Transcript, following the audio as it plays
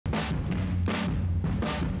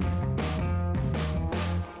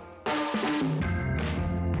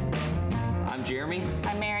Jeremy.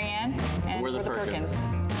 I'm Marianne, and we're the Perkins.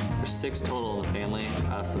 There's 6 total in the family,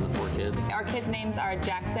 us and the 4 kids. Our kids' names are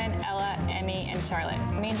Jackson, Ella, Emmy, and Charlotte.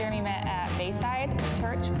 Me and Jeremy met at Bayside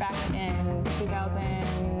Church back in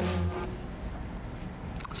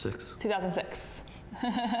 2006.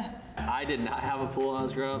 I did not have a pool when I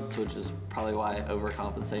was growing up, which is probably why I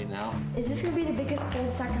overcompensate now. Is this going to be the biggest pool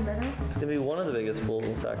in Sacramento? It's going to be one of the biggest pools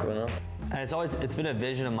in Sacramento. And it's been a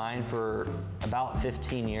vision of mine for about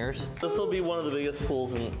 15 years. This will be one of the biggest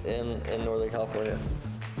pools in Northern California.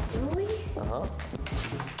 Really? Uh-huh.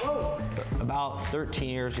 Whoa. About 13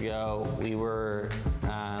 years ago, we were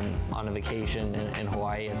on a vacation in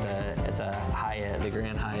Hawaii at the Hyatt, the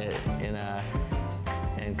Grand Hyatt in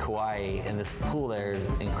Kauai, and this pool there is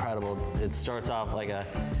incredible. It starts off like a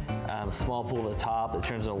small pool at the top that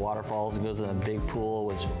turns into waterfalls and goes in a big pool,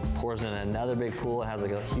 which pours in another big pool. It has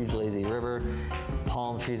like a huge lazy river,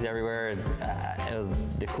 palm trees everywhere. It was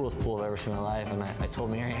the coolest pool I've ever seen in my life. And I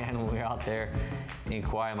told Marianne when we were out there in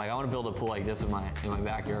Kauai, I'm like, I want to build a pool like this in my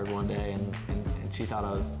backyard one day, and she thought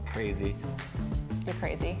I was crazy. You're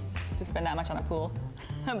crazy to spend that much on a pool.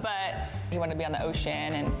 But he wanted to be on the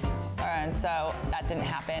ocean, and so that didn't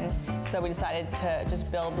happen. So we decided to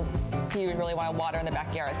just build. He really wanted water in the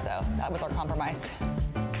backyard, so that was our compromise.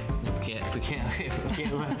 If we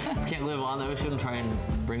can't live on the ocean, try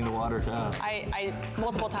and bring the water to us. I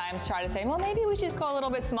multiple times tried to say, well, maybe we should just go a little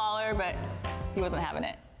bit smaller, but he wasn't having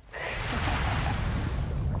it.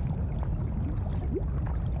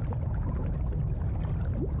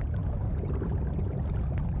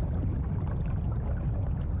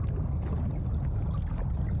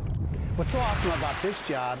 What's so awesome about this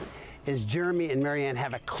job is Jeremy and Marianne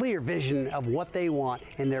have a clear vision of what they want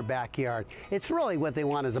in their backyard. It's really what they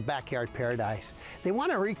want is a backyard paradise. They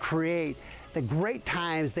want to recreate the great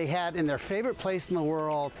times they had in their favorite place in the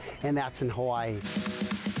world, and that's in Hawaii.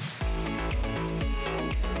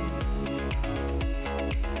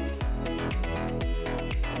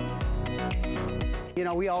 You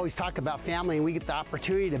know, we always talk about family, and we get the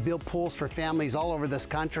opportunity to build pools for families all over this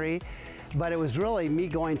country. But it was really me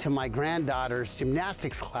going to my granddaughter's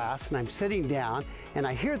gymnastics class, and I'm sitting down and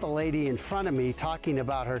I hear the lady in front of me talking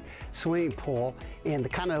about her swimming pool and the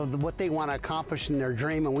kind of what they want to accomplish in their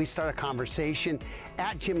dream. And we start a conversation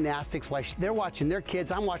at gymnastics while they're watching their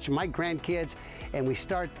kids, I'm watching my grandkids, and we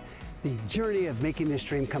start the journey of making this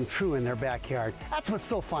dream come true in their backyard. That's what's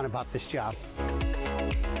so fun about this job.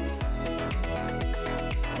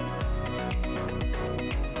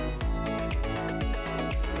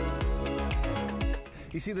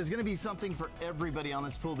 You see, there's gonna be something for everybody on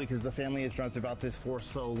this pool because the family has dreamt about this for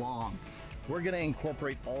so long. We're gonna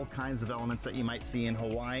incorporate all kinds of elements that you might see in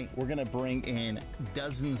Hawaii. We're gonna bring in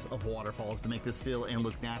dozens of waterfalls to make this feel and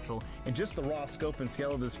look natural. And just the raw scope and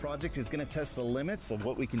scale of this project is gonna test the limits of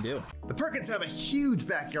what we can do. The Perkins have a huge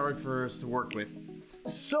backyard for us to work with.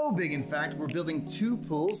 So big, in fact, we're building 2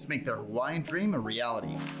 pools to make their Hawaiian dream a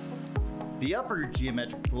reality. The upper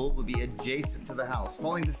geometric pool will be adjacent to the house,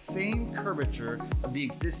 following the same curvature of the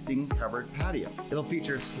existing covered patio. It'll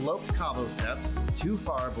feature sloped cobble steps, 2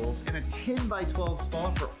 fire bowls, and a 10 by 12 spa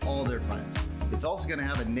for all their friends. It's also going to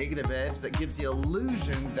have a negative edge that gives the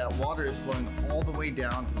illusion that water is flowing all the way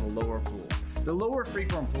down to the lower pool. The lower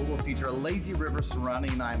freeform pool will feature a lazy river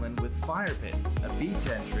surrounding an island with fire pit, a beach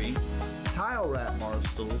entry, tile wrap bar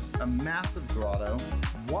stools, a massive grotto,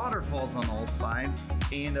 waterfalls on all sides,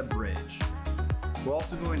 and a bridge. We're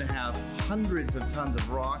also going to have hundreds of tons of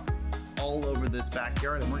rock all over this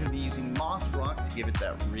backyard, and we're going to be using moss rock to give it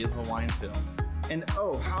that real Hawaiian feel. And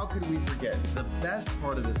oh, how could we forget the best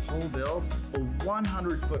part of this whole build, a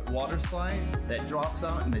 100-foot water slide that drops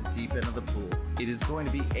out in the deep end of the pool. It is going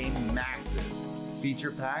to be a massive,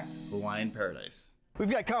 feature-packed Hawaiian paradise. We've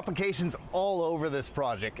got complications all over this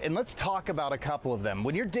project, and let's talk about a couple of them.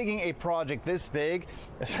 When you're digging a project this big,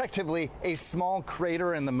 effectively a small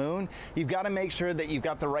crater in the moon, you've got to make sure that you've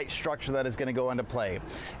got the right structure that is going to go into play.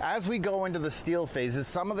 As we go into the steel phases,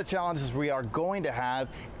 some of the challenges we are going to have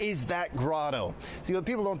is that grotto. See, what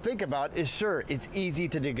people don't think about is, sure, it's easy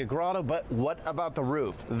to dig a grotto, but what about the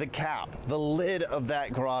roof, the cap, the lid of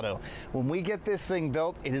that grotto? When we get this thing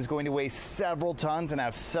built, it is going to weigh several tons and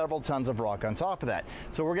have several tons of rock on top of that.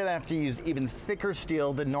 So we're going to have to use even thicker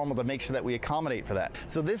steel than normal to make sure that we accommodate for that.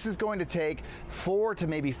 So this is going to take 4 to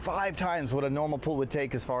maybe 5 times what a normal pool would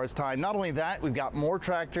take as far as time. Not only that, we've got more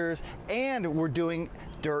tractors and we're doing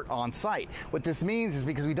dirt on site. What this means is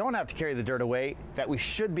because we don't have to carry the dirt away, that we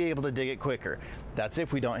should be able to dig it quicker. That's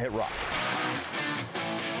if we don't hit rock.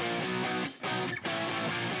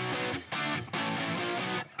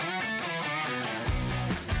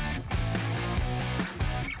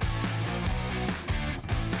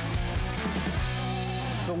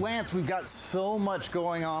 So Lance, we've got so much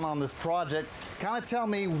going on this project. Kind of tell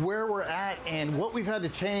me where we're at and what we've had to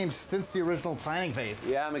change since the original planning phase.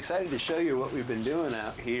 Yeah, I'm excited to show you what we've been doing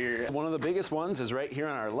out here. One of the biggest ones is right here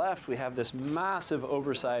on our left. We have this massive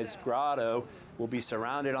oversized grotto. We'll be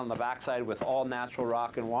surrounded on the backside with all natural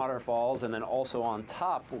rock and waterfalls, and then also on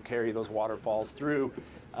top we'll carry those waterfalls through.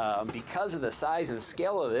 Because of the size and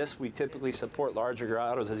scale of this, we typically support larger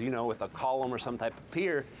grottos, as you know, with a column or some type of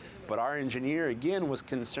pier. But our engineer, again, was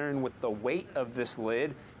concerned with the weight of this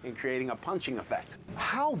lid and creating a punching effect.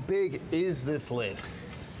 How big is this lid?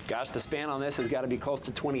 Gosh, the span on this has got to be close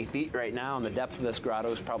to 20 feet right now, and the depth of this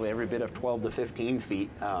grotto is probably every bit of 12 to 15 feet.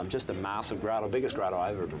 Just a massive grotto, biggest grotto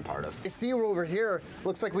I've ever been part of. I see we're over here.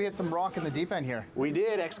 Looks like we hit some rock in the deep end here. We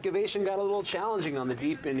did. Excavation got a little challenging on the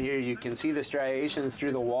deep end here. You can see the striations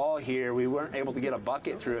through the wall here. We weren't able to get a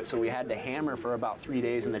bucket through it, so we had to hammer for about 3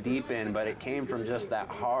 days in the deep end, but it came from just that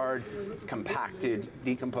hard, compacted,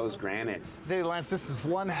 decomposed granite. Hey, Lance, this is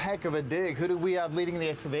one heck of a dig. Who do we have leading the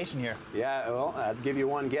excavation here? Yeah, well, I'd give you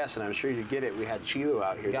one guess, and I'm sure you get it. We had Chilo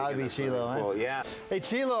out here. Gotta be Chilo, eh? Yeah. Hey,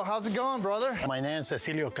 Chilo, how's it going, brother? My name is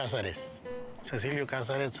Cecilio Cázares. Cecilio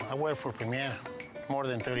Cázares. I work for Premier more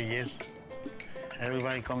than 30 years.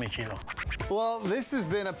 Everybody call me Chilo. Well, this has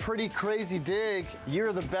been a pretty crazy dig.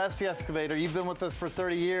 You're the best excavator. You've been with us for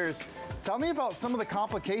 30 years. Tell me about some of the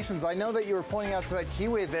complications. I know that you were pointing out to that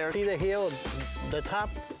keyway there. See the hill, the top,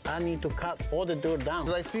 I need to cut all the dirt down.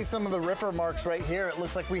 I see some of the ripper marks right here. It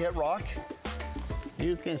looks like we hit rock.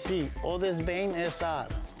 You can see all this vein is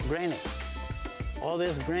granite. All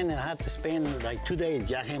this granite, I had to spend like 2 days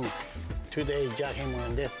jackhammer. 2 days jackhammer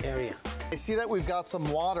in this area. I see that we've got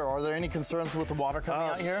some water. Are there any concerns with the water coming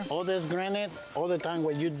out here? All this granite, all the time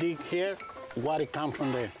when you dig here, water comes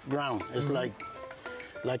from the ground. It's like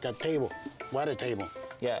a table, water table.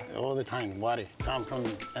 Yeah. All the time, water come from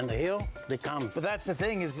and the hill, they come. But that's the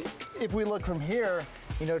thing is, if we look from here,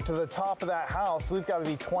 you know, to the top of that house, we've got to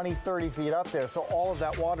be 20, 30 feet up there. So all of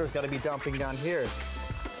that water's got to be dumping down here.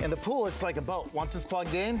 And the pool, it's like a boat. Once it's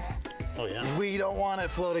plugged in, oh yeah, we don't want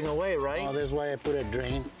it floating away, right? Oh, that's why I put a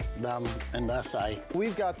drain down on that side.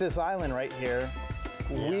 We've got this island right here.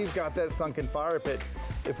 Yeah. We've got that sunken fire pit.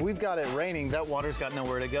 If we've got it raining, that water's got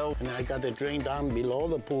nowhere to go. And I got the drain down below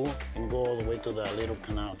the pool and go all the way to the little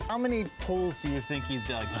canal. How many pools do you think you've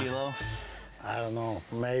dug, Chilo? I don't know,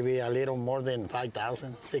 maybe a little more than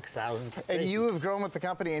 5,000, 6,000. And you have grown with the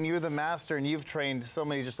company, and you're the master, and you've trained so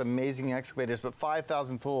many just amazing excavators, but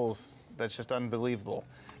 5,000 pools, that's just unbelievable.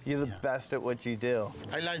 You're the best at what you do.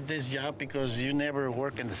 I like this job because you never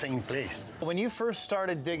work in the same place. When you first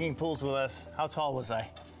started digging pools with us, how tall was I?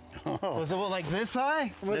 Was it like this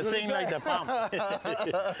high? The same like the pump.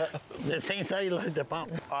 The same size like the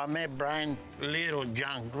pump. I met Brian little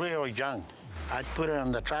young, real young. I put it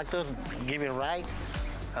on the tractor, give it a ride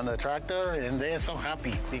on the tractor, and they're so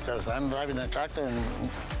happy because I'm driving the tractor and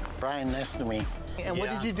Brian next to me. And what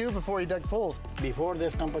did you do before you dug pools? Before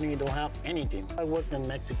this company don't have anything. I worked in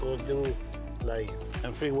Mexico, do like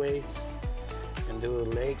freeways and do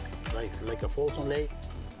lakes, like a Folsom Lake.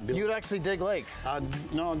 You'd actually dig lakes?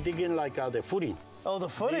 No, digging like the footing. Oh, the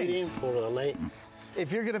footings? Digging for a lake.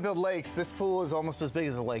 If you're gonna build lakes, this pool is almost as big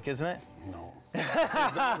as a lake, isn't it? No.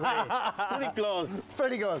 Pretty close.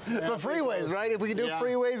 Pretty close. Yeah, but freeways, right? If we can do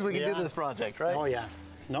freeways, we can do this project, right? Oh, yeah.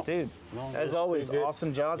 No. Dude, no, as always,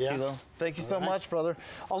 awesome job, Yeah. Chilo. Thank you so much, brother.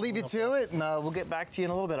 I'll leave you to it, and we'll get back to you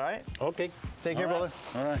in a little bit, all right? Okay. Take care, brother.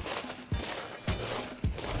 All right.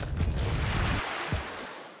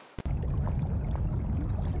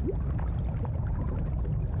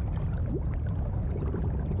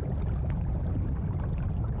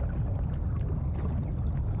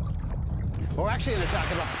 We're actually going to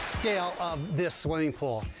talk about the scale of this swimming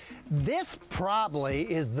pool. This probably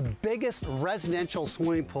is the biggest residential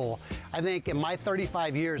swimming pool, I think, in my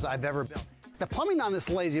 35 years I've ever built. The plumbing on this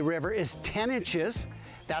lazy river is 10 inches.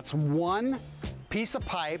 That's one piece of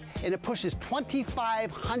pipe, and it pushes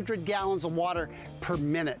 2,500 gallons of water per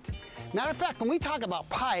minute. Matter of fact, when we talk about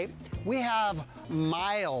pipe, we have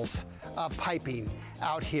miles of piping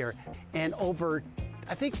out here, and over,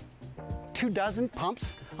 I think, 24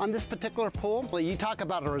 pumps on this particular pool. You talk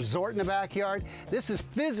about a resort in the backyard. This is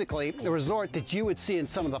physically the resort that you would see in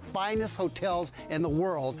some of the finest hotels in the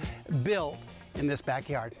world built in this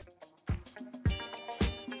backyard.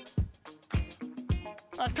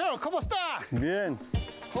 Arturo, ¿cómo está? Bien.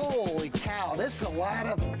 Holy cow, this is a lot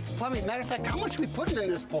of plumbing. Matter of fact, how much are we putting in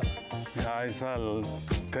this pool? Yeah, it's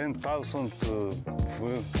 10,000 for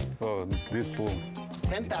this pool.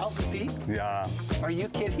 10,000 feet? Yeah, Are you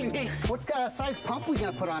kidding me? What size pump are we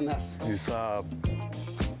gonna put on this? it's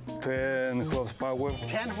 10 horsepower.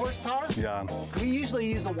 10 horsepower? Yeah. We usually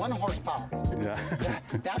use a 1 horsepower. Yeah.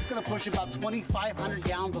 That's going to push about 2,500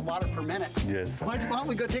 gallons of water per minute. Yes. Why don't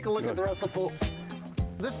we go take a look at the rest of the pool?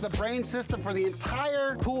 This is the brain system for the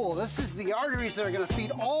entire pool. This is the arteries that are going to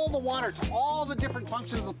feed all the water to all the different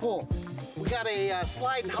functions of the pool. We got a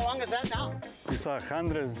slide, and how long is that now? It's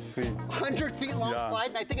 100 feet. 100 feet long Yeah. slide,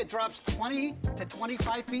 and I think it drops 20 to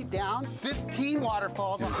 25 feet down. 15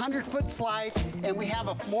 waterfalls, 100-foot slide, and we have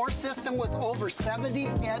a floor system with over 70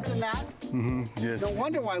 heads in that. Yes. No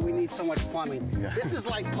wonder why we need so much plumbing. Yeah. This is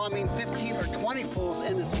like plumbing 15 or 20 pools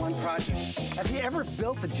in this one project. Have you ever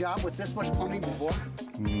built a job with this much plumbing before?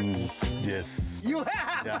 Yes. You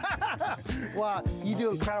have? Yeah. Wow, you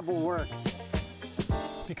do incredible work.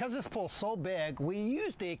 Because this pool's so big, we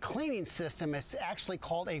used a cleaning system. It's actually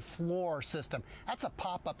called a floor system. That's a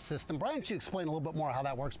pop-up system. Brian, why don't you explain a little bit more how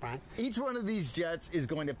that works, Brian? Each one of these jets is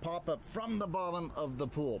going to pop up from the bottom of the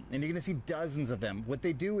pool, and you're going to see dozens of them. What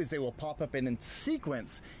they do is they will pop up in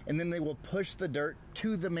sequence, and then they will push the dirt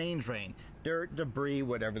to the main drain. Dirt, debris,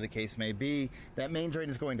 whatever the case may be. That main drain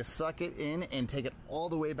is going to suck it in and take it all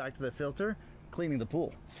the way back to the filter, cleaning the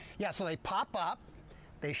pool. Yeah, so they pop up,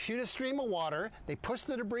 they shoot a stream of water, they push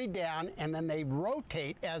the debris down, and then they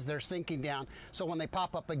rotate as they're sinking down. So when they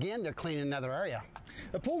pop up again, they're cleaning another area.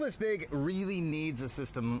 A pool this big really needs a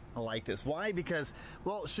system like this. Why? Because,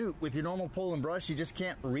 well, shoot, with your normal pole and brush, you just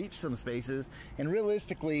can't reach some spaces. And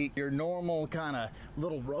realistically, your normal kind of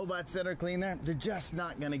little robots that are clean there, they're just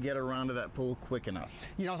not going to get around to that pool quick enough.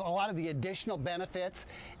 You know, a lot of the additional benefits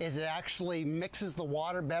is it actually mixes the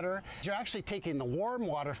water better. You're actually taking the warm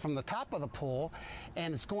water from the top of the pool,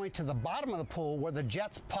 and it's going to the bottom of the pool where the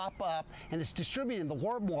jets pop up, and it's distributing the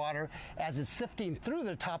warm water as it's sifting through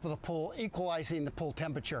the top of the pool, equalizing the pool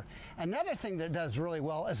temperature. Another thing that it does really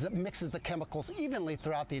well is it mixes the chemicals evenly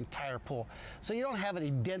throughout the entire pool. So you don't have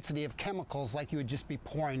any density of chemicals like you would just be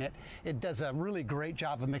pouring it. It does a really great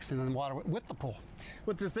job of mixing the water with the pool.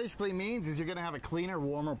 What this basically means is you're going to have a cleaner,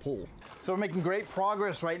 warmer pool. So we're making great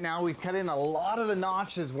progress right now. We've cut in a lot of the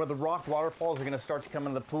notches where the rock waterfalls are going to start to come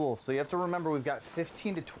into the pool. So you have to remember we've got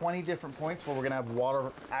 15 to 20 different points where we're going to have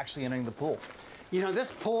water actually entering the pool. You know,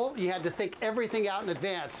 this pool, you had to think everything out in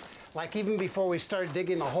advance. Like even before we started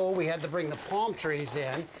digging the hole, we had to bring the palm trees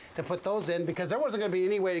in to put those in because there wasn't going to be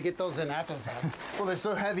any way to get those in after the fact. Well, they're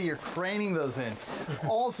so heavy, you're craning those in.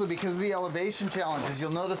 Also, because of the elevation challenges,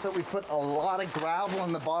 you'll notice that we put a lot of gravel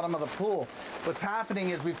in the bottom of the pool. What's happening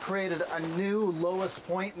is we've created a new lowest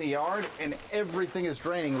point in the yard, and everything is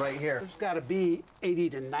draining right here. There's got to be 80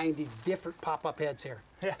 to 90 different pop-up heads here.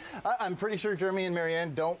 Yeah, I'm pretty sure Jeremy and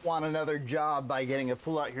Marianne don't want another job by getting a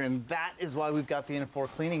pool out here, and that is why we've got the in-floor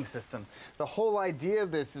cleaning system. The whole idea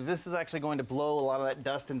of this is actually going to blow a lot of that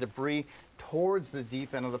dust and debris towards the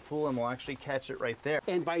deep end of the pool, and we'll actually catch it right there.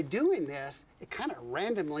 And by doing this, it kind of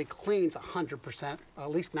randomly cleans 100%, or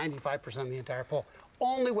at least 95% of the entire pool.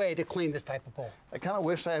 Only way to clean this type of pool. I kind of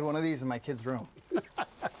wish I had one of these in my kid's room.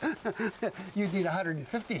 You'd need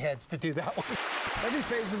 150 heads to do that one. Every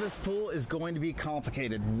phase of this pool is going to be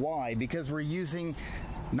complicated. Why? Because we're using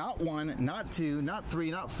not one, not two, not three,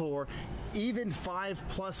 not four, even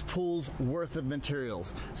 5+ pools worth of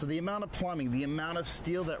materials. So the amount of plumbing, the amount of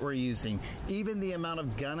steel that we're using, even the amount of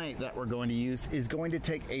gunite that we're going to use is going to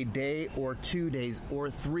take a day or 2 days or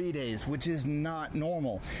 3 days, which is not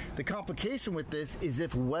normal. The complication with this is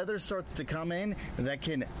if weather starts to come in, that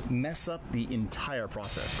can mess up the entire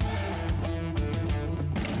process.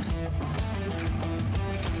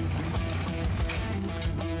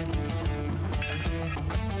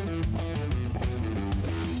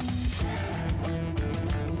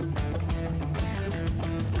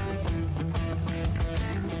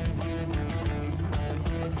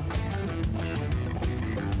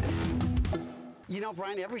 You know,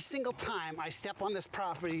 Brian, every single time I step on this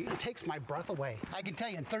property, it takes my breath away. I can tell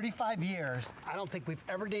you, in 35 years, I don't think we've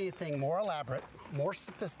ever done anything more elaborate, more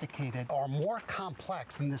sophisticated, or more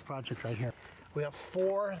complex than this project right here. We have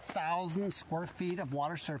 4,000 square feet of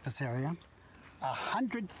water surface area,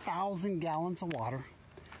 100,000 gallons of water,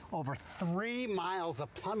 over 3 miles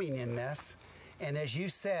of plumbing in this, and as you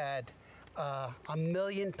said, 1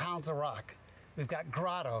 million pounds of rock. We've got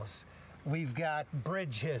grottos, we've got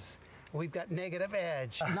bridges, we've got negative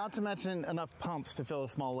edge. Not to mention enough pumps to fill a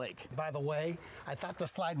small lake. By the way, I thought the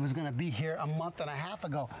slide was going to be here a month and a half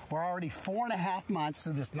ago. We're already 4.5 months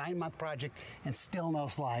through this 9-month project and still no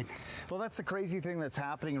slide. Well, that's the crazy thing that's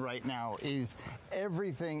happening right now is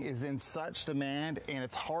everything is in such demand and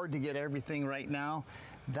it's hard to get everything right now.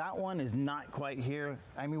 That one is not quite here.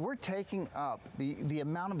 I mean, we're taking up the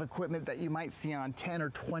amount of equipment that you might see on 10 or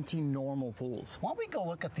 20 normal pools. Why don't we go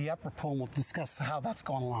look at the upper pool and we'll discuss how that's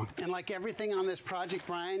going along. And like everything on this project,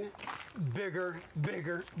 Brian, bigger,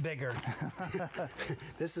 bigger, bigger.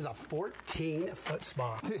 This is a 14-foot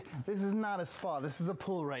spa. This is not a spa. This is a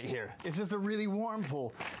pool right here. It's just a really warm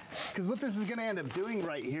pool. Because what this is going to end up doing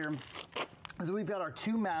right here is we've got our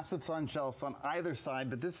two massive sun shelves on either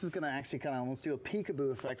side, but this is going to actually kind of almost do a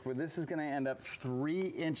peekaboo effect where this is going to end up 3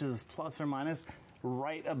 inches plus or minus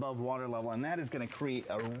right above water level, and that is going to create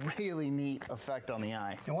a really neat effect on the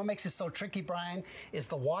eye. And what makes it so tricky, Brian, is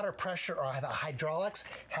the water pressure or the hydraulics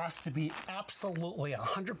has to be absolutely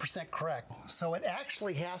 100% correct. So it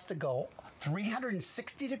actually has to go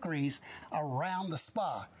 360 degrees around the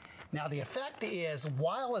spa. Now the effect is,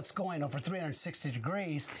 while it's going over 360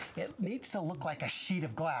 degrees, it needs to look like a sheet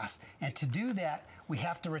of glass. And to do that, we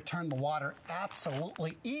have to return the water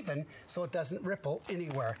absolutely even so it doesn't ripple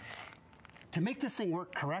anywhere. To make this thing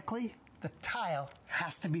work correctly, the tile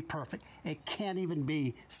has to be perfect. It can't even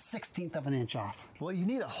be 1/16 of an inch off. Well, you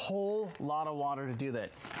need a whole lot of water to do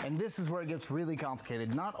that. And this is where it gets really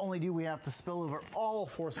complicated. Not only do we have to spill over all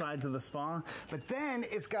 4 sides of the spa, but then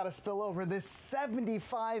it's got to spill over this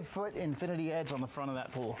 75-foot infinity edge on the front of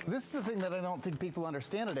that pool. This is the thing that I don't think people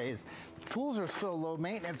understand today is pools are so low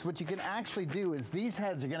maintenance. What you can actually do is these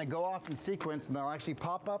heads are going to go off in sequence and they'll actually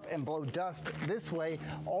pop up and blow dust this way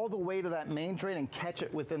all the way to that main drain and catch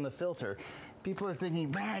it within the filter. People are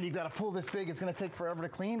thinking, man, you've got a pool this big, it's going to take forever to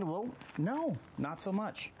clean. Well, no, not so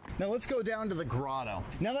much. Now let's go down to the grotto.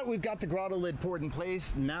 Now that we've got the grotto lid poured in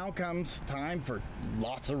place, now comes time for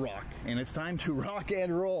lots of rock, and it's time to rock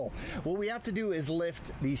and roll. What we have to do is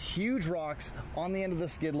lift these huge rocks on the end of the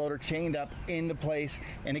skid loader, chained up into place.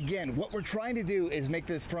 And again, what we're trying to do is make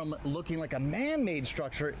this from looking like a man-made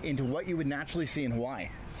structure into what you would naturally see in Hawaii.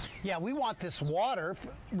 Yeah, we want this water,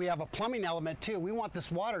 we have a plumbing element too, we want this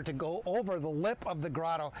water to go over the lip of the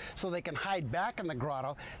grotto so they can hide back in the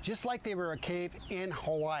grotto, just like they were a cave in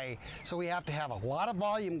Hawaii. So we have to have a lot of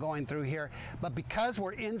volume going through here, but because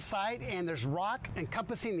we're inside and there's rock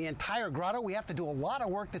encompassing the entire grotto, we have to do a lot of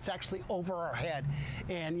work that's actually over our head.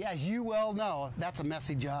 And as you well know, that's a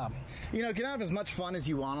messy job. You know, you can have as much fun as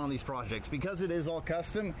you want on these projects. Because it is all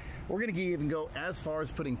custom, we're going to even go as far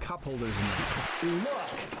as putting cup holders in there.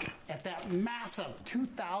 Look at that massive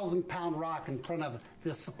 2,000-pound rock in front of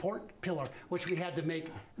this support pillar, which we had to make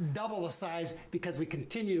double the size because we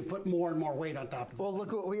continue to put more and more weight on top of it. Well,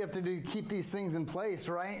 look what we have to do to keep these things in place,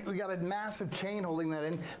 right? We got a massive chain holding that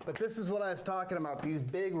in, but this is what I was talking about. These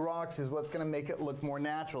big rocks is what's going to make it look more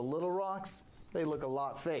natural. Little rocks, they look a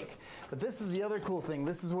lot fake. But this is the other cool thing.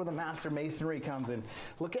 This is where the master masonry comes in.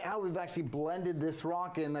 Look at how we've actually blended this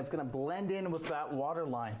rock in that's going to blend in with that water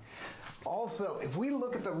line. Also, if we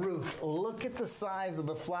look at the roof, look at the size of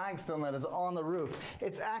the flagstone that is on the roof.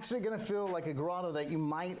 It's actually going to feel like a grotto that you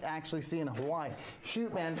might actually see in Hawaii.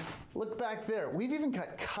 Shoot, man, look back there. We've even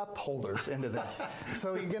cut cup holders into this.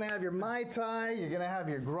 So you're going to have your Mai Tai, you're going to have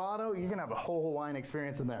your grotto, you're going to have a whole Hawaiian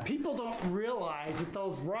experience in there. People don't realize that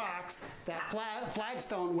those rocks, that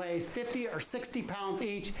flagstone weighs 50 or 60 pounds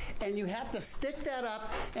each, and you have to stick that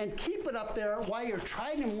up and keep it up there while you're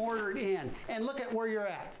trying to mortar it in. And look at where you're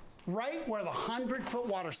at. Right where the 100-foot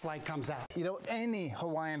water slide comes out. You know, any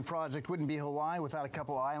Hawaiian project wouldn't be Hawaii without a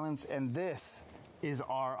couple islands, and this is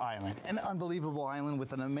our island. An unbelievable island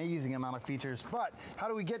with an amazing amount of features. But how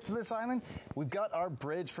do we get to this island? We've got our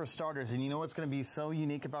bridge for starters, and you know what's going to be so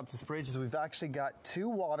unique about this bridge is we've actually got 2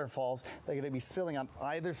 waterfalls that are going to be spilling on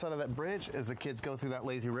either side of that bridge as the kids go through that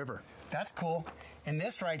lazy river. That's cool. And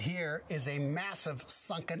this right here is a massive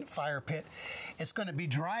sunken fire pit. It's going to be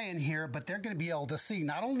dry in here, but they're going to be able to see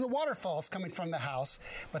not only the waterfalls coming from the house,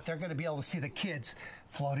 but they're going to be able to see the kids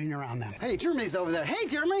floating around them. Hey, Jeremy's over there. Hey,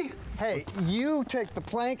 Jeremy. Hey, you take the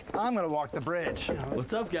plank, I'm going to walk the bridge.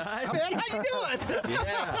 What's up, guys? Man, how you doing?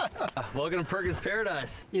 Yeah. Welcome to Perkins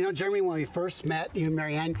Paradise. You know, Jeremy, when we first met, you and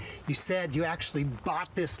Marianne, you said you actually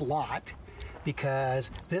bought this lot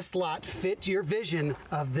because this lot fit your vision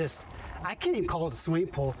of this, I can't even call it a swimming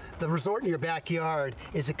pool, the resort in your backyard.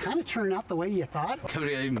 Is it kind of turning out the way you thought? Coming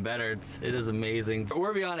together even better. It is amazing.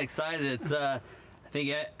 We're beyond excited. It's I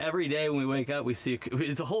think every day when we wake up, we see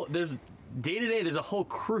there's day to day, there's a whole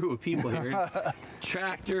crew of people here.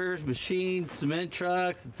 Tractors, machines, cement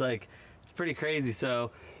trucks. It's like It's pretty crazy.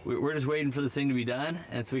 So we're just waiting for this thing to be done,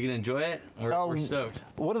 and so we can enjoy it. We're stoked.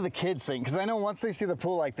 What do the kids think? Because I know once they see the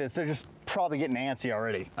pool like this, they're just probably getting antsy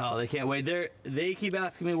already. Oh, they can't wait. They keep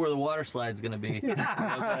asking me where the water slide's going to be.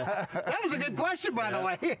 That was a good question, by the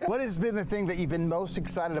way. What has been the thing that you've been most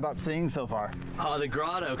excited about seeing so far? Oh, the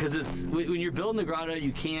grotto, because it's when you're building the grotto,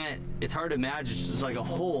 you can't. It's hard to imagine. It's just like a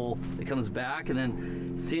hole that comes back, and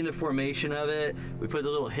then seeing the formation of it. We put the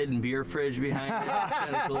little hidden beer fridge behind it. It's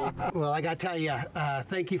kind of cool. Well, I got to tell you,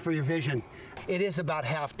 thank you for your vision. It is about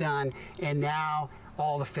half done, and now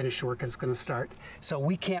all the finish work is going to start. So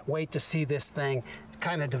we can't wait to see this thing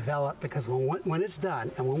kind of develop, because when it's done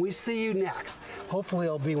and when we see you next, hopefully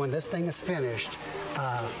it'll be when this thing is finished,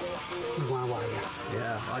 we want to wow you.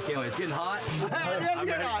 Yeah, I can't wait. It's getting hot.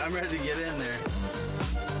 I'm ready to get in there.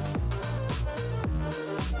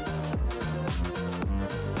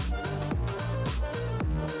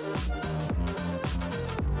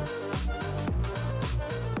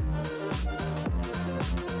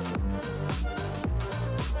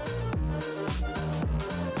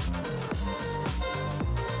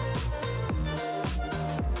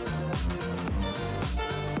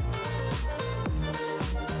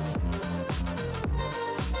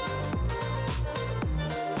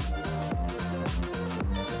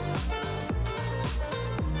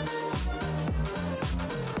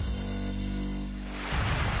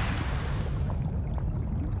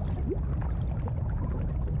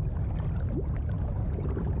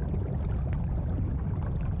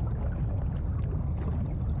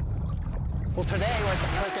 Well, today we're at the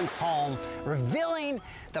Perkins home, revealing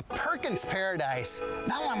the Perkins paradise.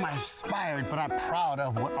 Not only am I inspired, but I'm proud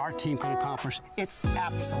of what our team can accomplish. It's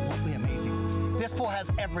absolutely amazing. This pool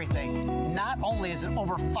has everything. Not only is it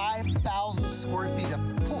over 5,000 square feet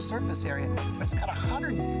of pool surface area, but it's got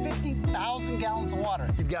 150,000 gallons of water.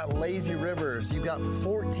 You've got lazy rivers, you've got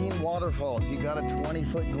 14 waterfalls, you've got a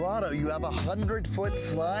 20-foot grotto, you have a 100-foot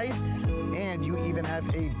slide, and you even have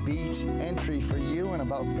a beach entry for you and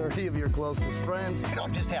about 30 of your closest friends. You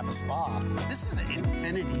don't just have a spa. This is an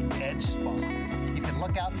infinity edge spa. You can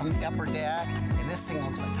look out from the upper deck, and this thing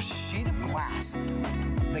looks like a sheet of glass.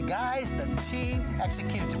 The guys, the team,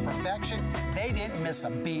 executed to perfection. They didn't miss a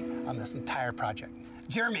beat on this entire project.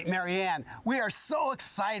 Jeremy, Marianne, we are so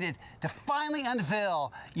excited to finally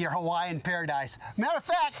unveil your Hawaiian paradise. Matter of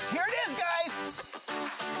fact, here it is, guys.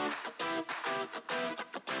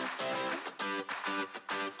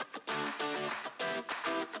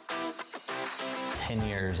 10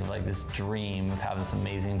 years of like this dream of having this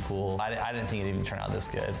amazing pool. I didn't think it'd even turn out this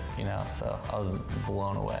good, you know, so I was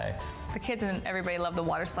blown away. The kids and everybody love the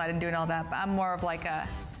water slide and doing all that, but I'm more of like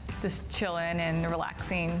just chilling and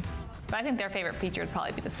relaxing. But I think their favorite feature would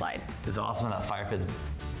probably be the slide. It's awesome that fire pit's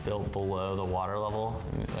built below the water level.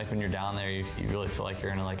 Like when you're down there, you really feel like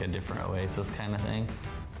you're in like a different oasis kind of thing.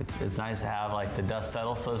 It's nice to have like the dust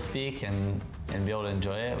settle, so to speak, and be able to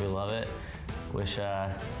enjoy it. We love it. Wish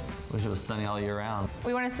it was sunny all year round.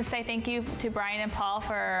 We wanted to say thank you to Brian and Paul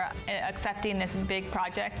for accepting this big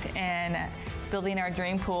project and building our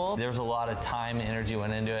dream pool. There's a lot of time and energy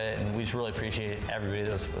went into it, and we just really appreciate everybody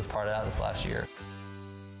that was part of that this last year.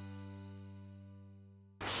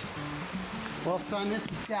 Well, son, this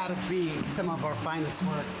has got to be some of our finest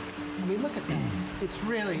work. I mean, look at that. It's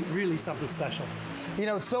really, really something special. You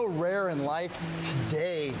know, it's so rare in life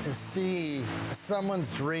today to see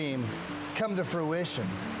someone's dream come to fruition.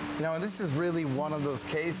 You know, and this is really one of those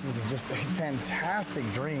cases of just a fantastic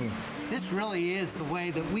dream. This really is the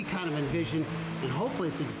way that we kind of envision, and hopefully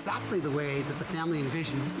it's exactly the way that the family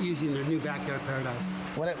envisioned using their new backyard paradise.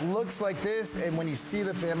 When it looks like this, and when you see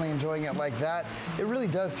the family enjoying it like that, it really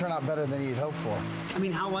does turn out better than you'd hoped for. I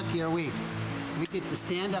mean, how lucky are we? We get to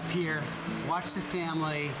stand up here, watch the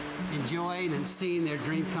family, enjoying and seeing their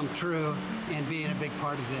dream come true, and being a big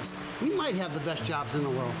part of this. We might have the best jobs in the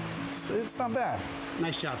world. It's not bad.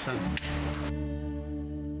 Nice job, son.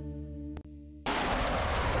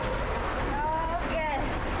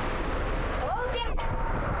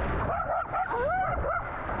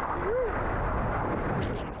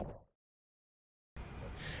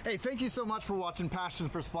 Hey, thank you so much for watching Passion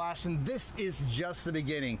for Splashin'. This is just the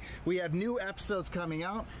beginning. We have new episodes coming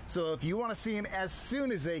out, so if you want to see them as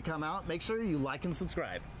soon as they come out, make sure you like and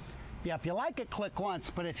subscribe. Yeah, if you like it, click once,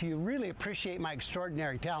 but if you really appreciate my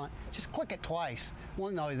extraordinary talent, just click it twice. We'll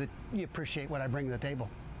know that you appreciate what I bring to the table.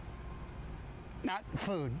 Not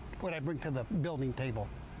food, what I bring to the building table.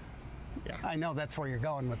 Yeah. I know that's where you're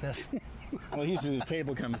going with this. Well, usually the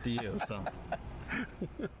table comes to you, so.